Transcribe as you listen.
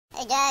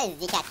guys,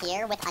 Dcat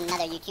here with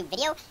another YouTube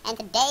video, and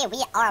today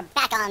we are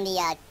back on the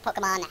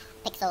Pokemon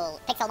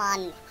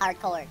Pixelmon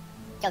Hardcore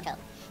Johto.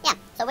 Yeah,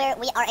 so we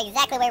are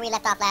exactly where we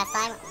left off last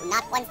time,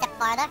 not one step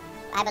farther.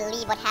 I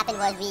believe what happened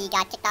was we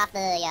got kicked off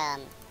the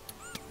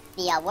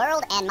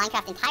world and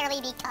Minecraft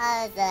entirely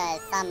because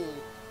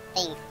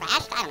something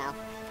crashed. I don't know.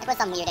 It was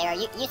some weird error.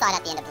 You saw it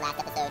at the end of the last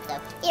episode,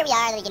 so here we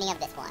are at the beginning of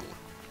this one.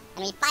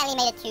 And we finally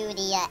made it to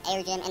the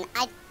air gym, and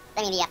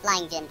the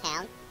flying gym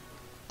town.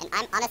 And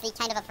I'm honestly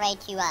kind of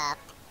afraid to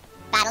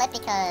battle it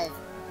because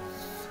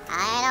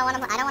I don't want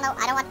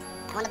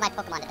one of my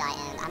Pokemon to die,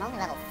 and I'm only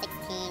level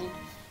 16.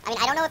 I mean,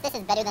 I don't know if this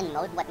is better than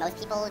what most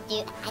people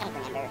do. I don't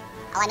remember.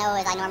 All I know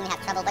is I normally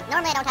have trouble, but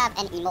normally I don't have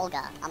an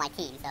Emolga on my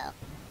team, so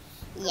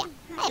yeah.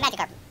 Hey,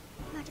 Magikarp.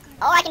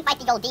 Oh, I can fight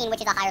the Goldeen,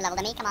 which is a higher level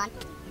than me. Come on.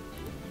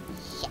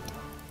 Shit.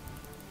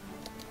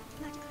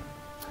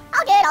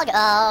 All good.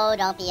 Oh,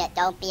 don't be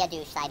a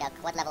douche, Psyduck.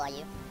 What level are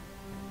you?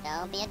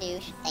 Don't be a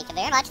douche. Thank you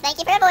very much. Thank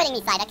you for avoiding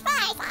me, Psyduck.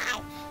 Bye.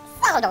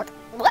 Solidork.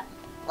 What?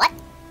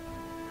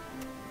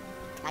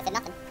 I said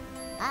nothing.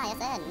 I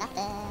said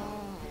nothing.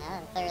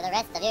 For the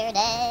rest of your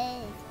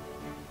days.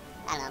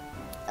 I don't know.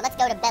 So let's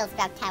go to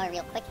Bellsprout Tower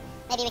real quick.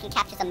 Maybe we can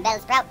capture some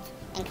Bellsprout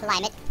and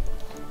climb it.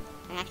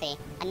 Actually,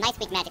 a nice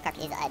weak Magikarp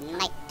is a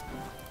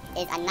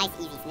nice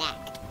easy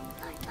snack.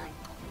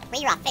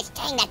 3 raw fish.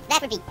 Dang, that's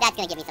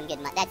gonna give me some good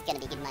money. That's gonna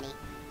be good money.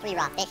 3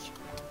 raw fish.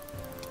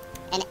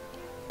 And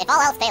if all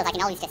else fails, I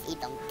can always just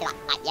eat them. Yeah,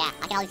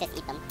 I can always just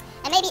eat them.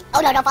 And maybe... Oh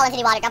no, don't fall into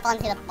the water. Don't fall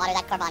into the water.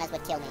 That Carbonas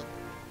would kill me.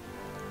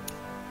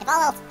 If all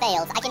else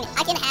fails, I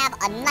can have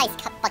a nice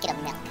bucket of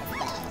milk as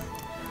well.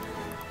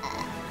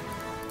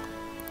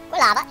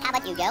 Lava, how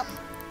about you go?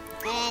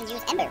 And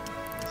use Ember.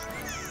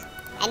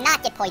 And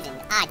not get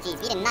poisoned. Ah,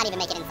 jeez, we did not even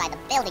make it inside the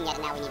building yet,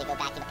 and now we need to go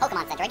back to the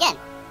Pokemon Center again.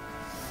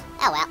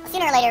 Oh well,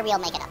 sooner or later we'll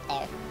make it up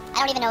there. I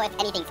don't even know if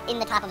anything's in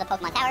the top of the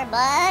Pokemon Tower,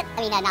 but... I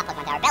mean, not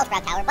Pokemon Tower,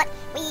 Bellsprout Tower, but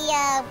we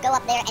go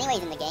up there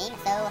anyways in the game,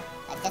 so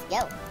let's just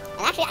go.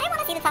 And actually, I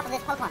want to see the top of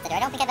this Pokemon Center. I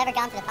don't think I've ever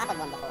gone to the top of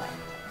one before.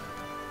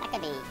 That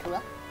could be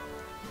cool.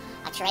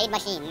 A trade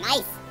machine,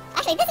 nice!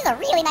 Actually, this is a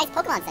really nice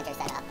Pokemon Center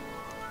setup.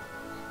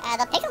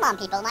 The Pixelmon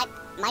people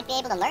might be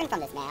able to learn from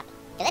this map,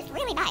 because it's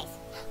really nice.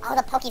 Oh,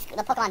 the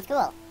Pokemon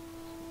School.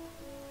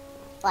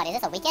 What, is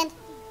this a weekend?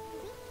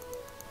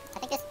 I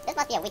think this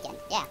must be a weekend,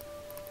 yeah.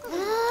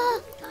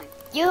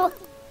 You!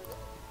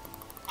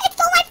 It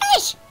stole my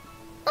fish!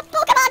 The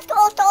Pokemon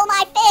School stole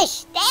my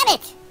fish! Damn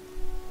it!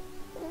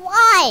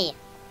 Why?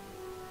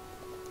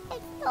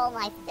 It stole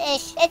my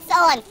fish. It's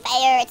so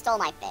unfair. It stole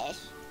my fish.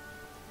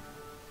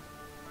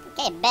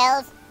 Okay,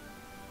 Bells.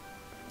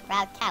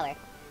 Proud Tower.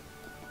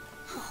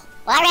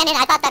 Well, I ran in.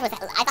 I thought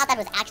that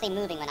was actually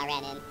moving when I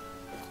ran in.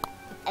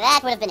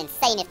 That would have been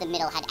insane if the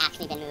middle had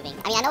actually been moving.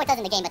 I mean, I know it does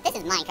in the game, but this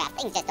is Minecraft.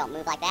 Things just don't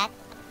move like that.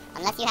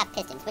 Unless you have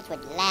pistons, which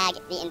would lag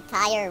the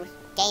entire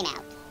game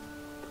out.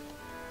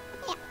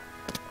 Yeah.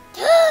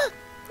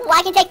 Oh,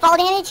 I can take fall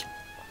damage?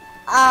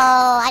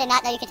 Oh, I did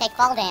not know you could take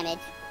fall damage.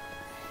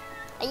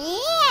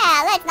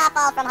 Yeah, let's not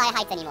fall from high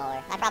heights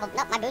anymore.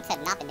 Nope, my boots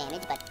have not been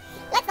damaged, but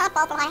let's not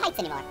fall from high heights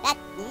anymore. I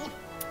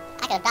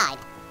could have died.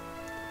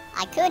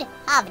 I could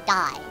have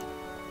died.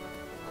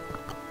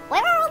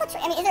 Where are all the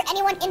I mean, is there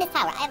anyone in this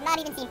tower? I have not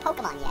even seen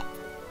Pokemon yet.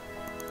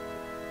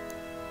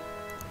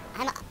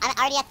 I'm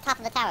already at the top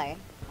of the tower.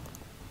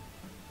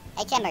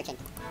 HM Merchant.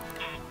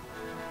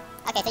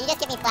 Okay, so you just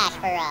give me Flash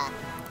for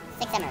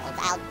 6 emeralds.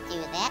 I'll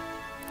do that.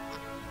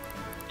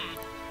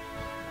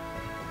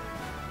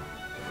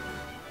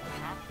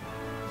 Uh-huh.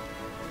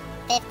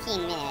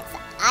 15 minutes.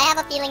 I have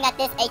a feeling that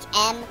this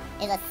HM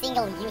is a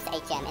single-use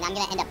HM, and I'm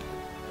gonna end up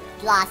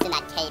lost in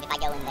that cave if I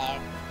go in there.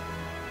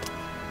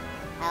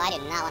 Oh, I do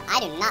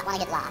not want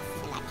to get lost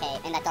in that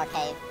cave, in that dark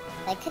cave.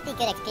 But it could be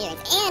good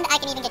experience, and I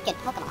can even get good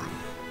Pokemon.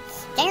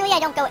 Generally, I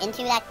don't go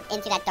into that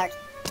dark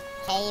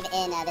cave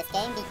in this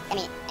game.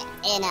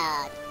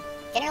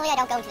 Generally, I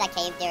don't go into that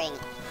cave during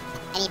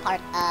any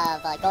part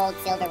of gold,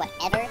 silver,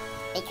 whatever,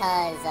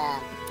 because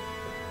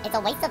it's a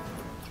wasted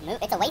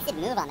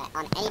move on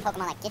any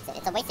Pokemon that gets it.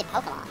 It's a wasted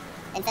Pokemon.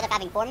 Instead of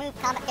having 4 good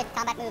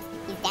combat moves,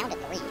 he's down to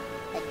 3.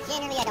 But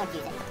generally, I don't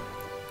use it.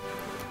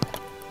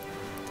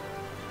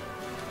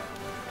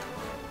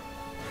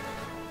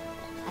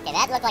 Okay,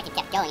 that looked like it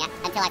kept going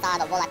until I saw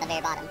the wool at the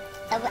very bottom.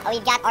 So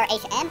we've got our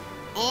HM,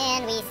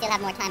 and we still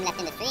have more time left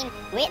in the stream.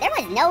 There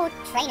was no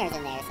trainers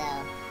in there, so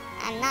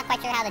I'm not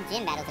quite sure how the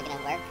gym battles are going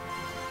to work.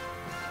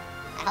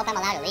 I hope I'm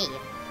allowed to leave.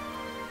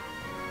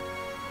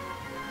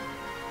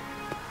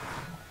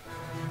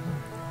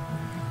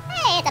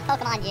 Hey, it's a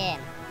Pokemon gym.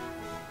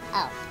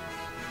 Oh.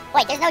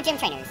 Wait, there's no gym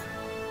trainers.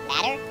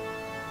 Ladder?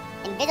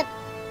 Invisible...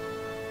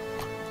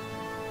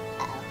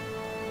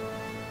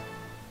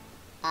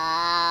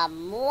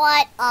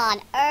 what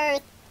on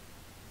earth?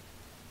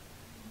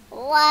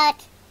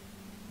 What?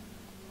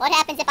 What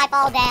happens if I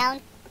fall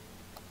down?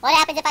 What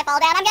happens if I fall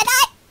down? I'm gonna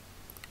die!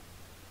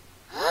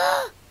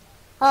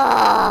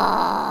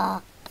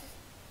 Oh.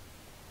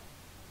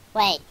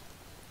 Wait.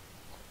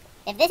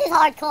 If this is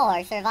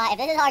hardcore, and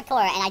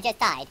I just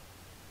died,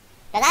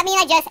 Does that mean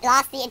I just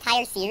lost the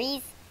entire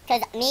series?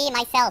 Because me,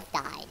 myself,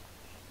 died.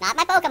 Not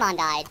my Pokemon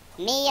died.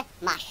 Me,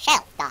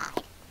 myself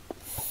died.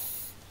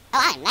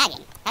 Oh, I'm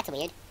lagging. That's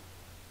weird.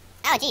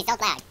 Oh, geez, don't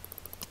lag.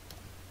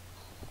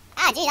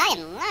 Ah, geez, I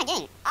am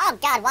lagging. Oh,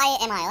 God, why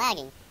am I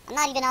lagging? I'm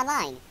not even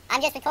online.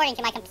 I'm just recording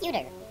to my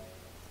computer.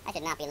 I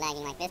should not be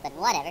lagging like this, but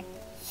whatever.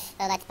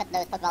 So let's put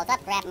those Pokeballs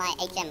up, grab my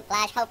HM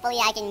Flash. Hopefully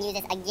I can use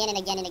this again and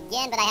again and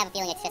again, but I have a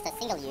feeling it's just a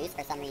single use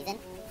for some reason.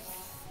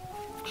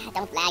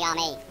 Don't lag on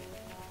me.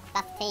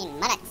 15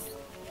 minutes.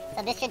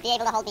 So this should be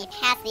able to hold me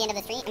past the end of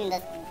the stream,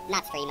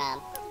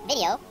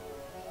 video.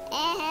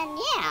 And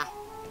yeah.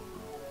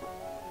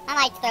 I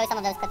might throw some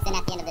of those clips in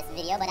at the end of this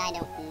video, but I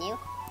don't know.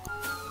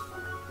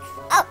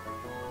 Oh!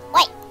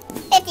 Wait!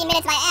 15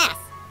 minutes my ass!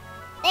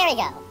 There we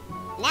go.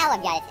 Now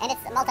I've got it, and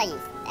it's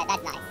multi-use.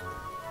 That's nice.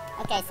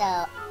 Okay, so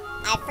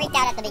I freaked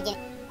out at the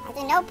beginning. Are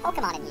there no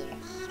Pokemon in here?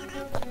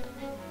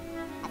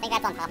 I think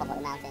that's on top of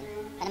the mountain.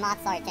 But the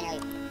moths are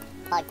generally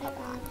bug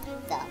Pokemon.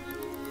 So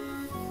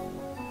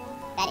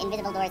that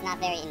invisible door is not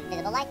very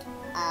invisible-like.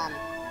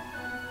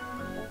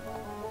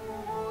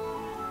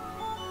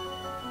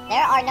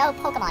 There are no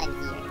Pokemon in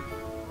here.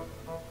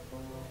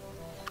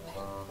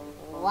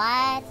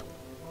 What?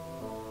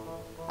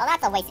 Well,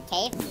 that's a wasted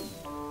cave.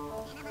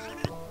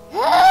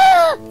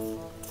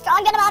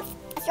 Strong Venomoth!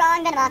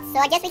 Strong Venomoth. So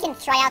I guess we can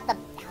try out the...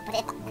 But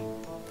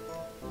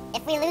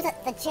if we lose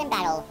the gym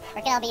battle,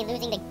 we're gonna be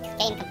losing the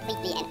game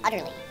completely and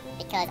utterly.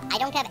 Because I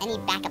don't have any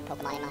backup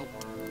Pokemon in my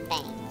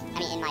thing.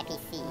 In my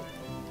PC.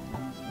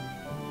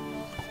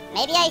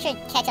 Maybe I should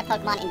catch a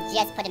Pokemon and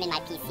just put him in my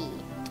PC.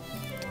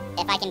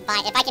 If I can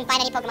find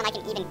any Pokemon I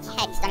can even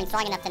catch,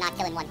 strong enough to not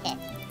kill in one hit.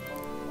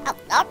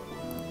 Oh,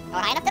 or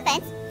high enough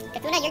defense.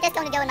 Kakuna, you're just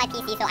going to go in my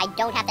PC so I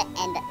don't have to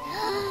end.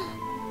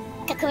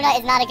 Kakuna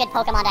is not a good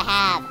Pokemon to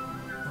have.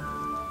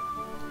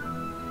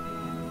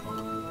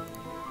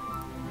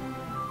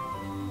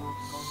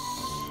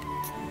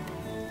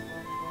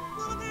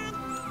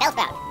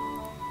 Bellsprout.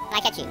 Can I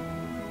catch you?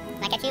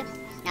 Can I catch you?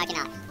 No, I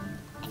cannot.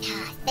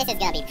 This is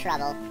gonna be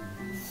trouble.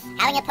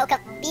 Having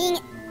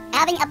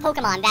a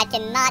Pokemon that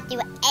cannot do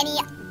any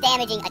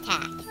damaging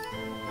attacks.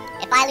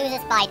 If I lose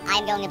this fight,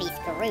 I'm going to be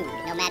screwed,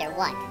 no matter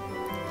what.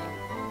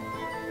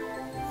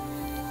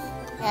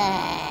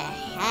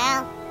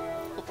 Well,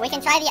 we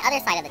can try the other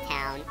side of the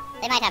town.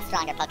 They might have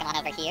stronger Pokemon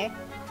over here.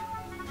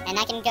 And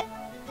I can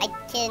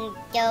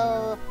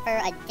go for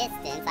a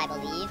distance, I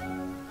believe.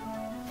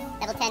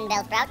 Level 10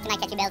 Bellsprout. Can I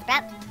catch you,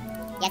 Bellsprout?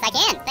 Yes, I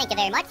can. Thank you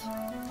very much.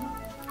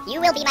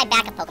 You will be my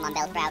backup Pokemon,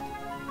 Bellsprout.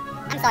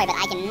 I'm sorry, but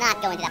I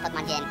cannot go into that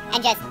Pokemon gym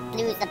and just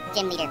lose the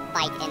gym leader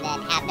fight and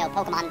then have no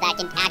Pokemon that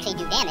can actually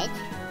do damage.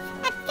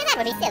 That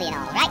would be silly and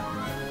all, right?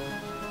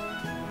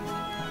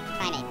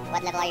 Primate.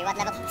 What level are you? What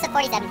level? It's a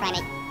 47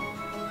 Primate.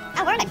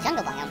 Oh, we're in a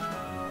jungle biome.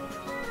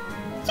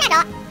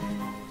 Chatot!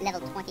 Level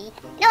 20. You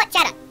know what,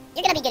 Chatot?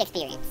 You're gonna be good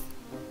experience.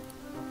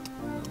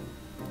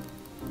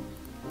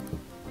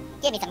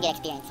 Give me some good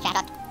experience,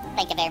 Chatot.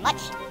 Thank you very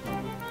much.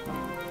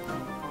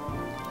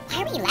 Why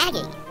are we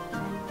lagging?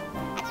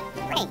 That's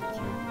strange.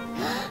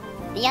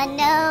 The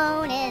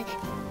unknown is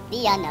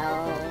the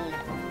unknown.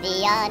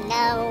 The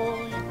unknown.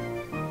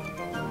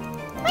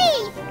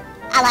 Whee!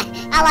 I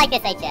like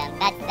this HM.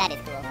 That is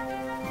cool.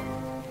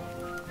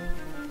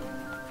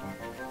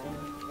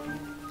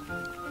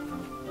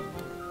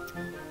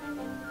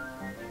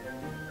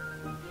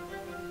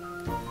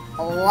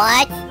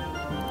 What?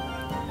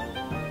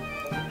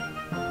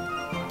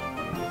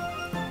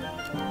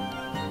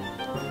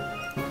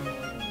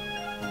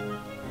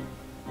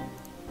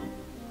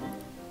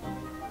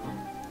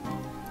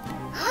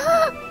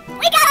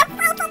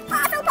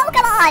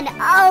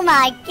 Oh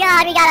my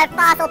god, we got a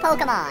fossil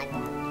Pokemon!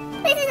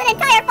 This is an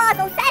entire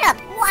fossil setup!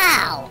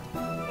 Wow!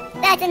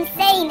 That's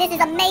insane! This is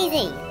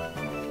amazing!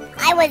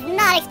 I was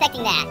not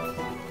expecting that!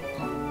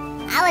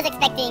 I was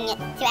expecting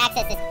to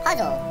access this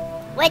puzzle,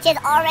 which is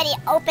already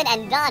open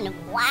and done.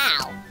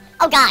 Wow!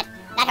 Oh god!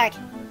 That hurt!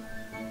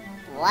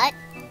 What?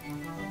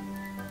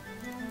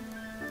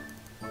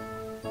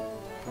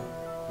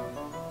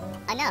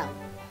 Unknown.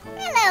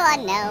 Hello,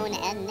 unknown,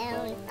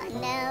 unknown,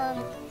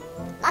 unknown.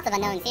 Lots of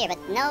unknowns here, but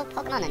no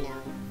Pokemon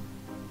unknown.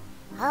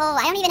 Oh,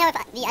 I don't even know if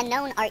the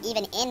unknown are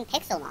even in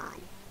Pixelmon.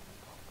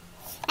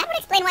 That would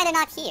explain why they're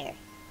not here.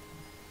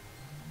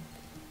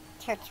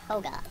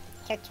 Tirtouga.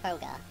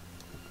 Tirtouga.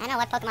 I don't know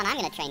what Pokemon I'm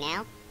gonna train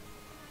now.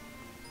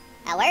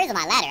 Where is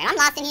my ladder? Am I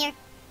lost in here?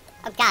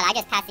 Oh god, I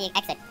just passed the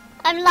exit.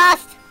 I'm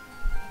lost!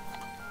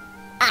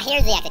 Ah,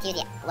 here's the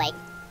exit, wait.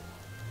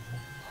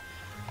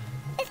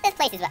 This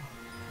place is what...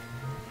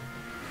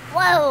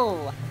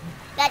 Whoa!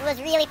 That was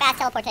really fast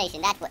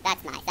teleportation. That's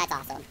nice. That's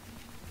awesome.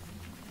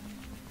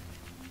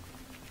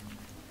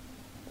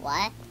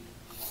 What?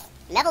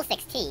 Level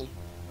 16.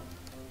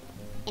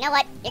 You know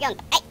what? You're going...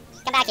 Hey!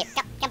 Come back here.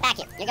 Come back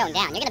here. You're going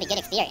down. You're gonna be good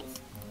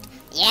experience.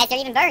 Yes, you're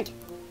even burned.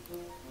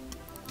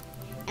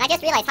 And I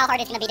just realized how hard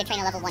it's gonna be to train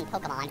a level 1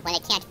 Pokemon when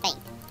it can't faint.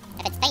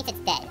 If it faints, it's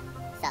dead.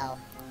 So...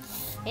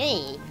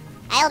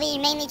 I'll be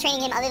mainly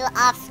training him a little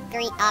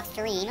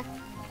off-stream.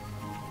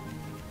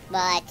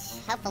 But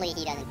hopefully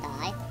he doesn't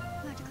die.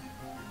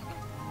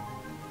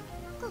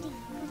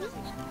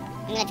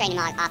 I'm gonna train him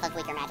off of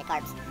weaker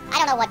Magikarps. I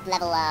don't know what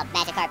level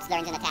Magikarps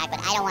learns an attack, but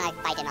I don't want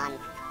to fight him on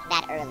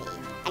that early.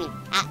 I mean,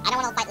 I don't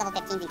want to fight level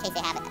 15s in case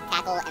they have a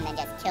tackle and then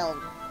just kill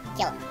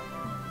him.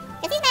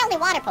 Because he's my only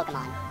water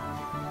Pokemon.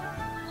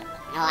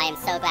 Oh, I am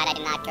so glad I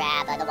did not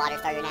grab the water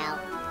starter now.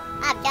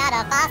 I've got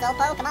a fossil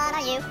Pokemon,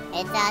 are you?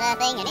 It's not a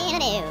thing you need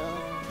to do.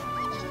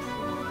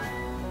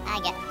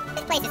 I get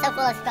this place is so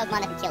full of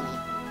Pokemon that can kill me.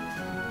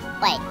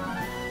 Wait,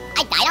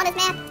 I died on this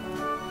map?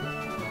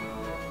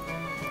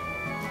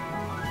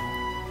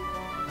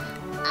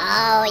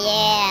 Oh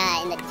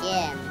yeah, in the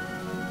gym.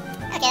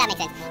 Okay, that makes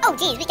sense. Oh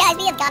geez, guys,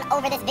 we have gone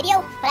over this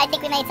video, but I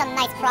think we made some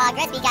nice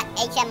progress. We got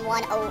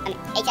HM01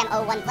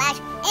 Flash,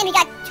 and we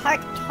got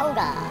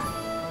Tirtouga.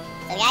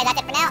 So guys, that's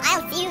it for now.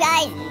 I'll see you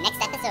guys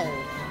next episode.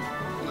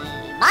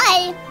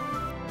 Bye!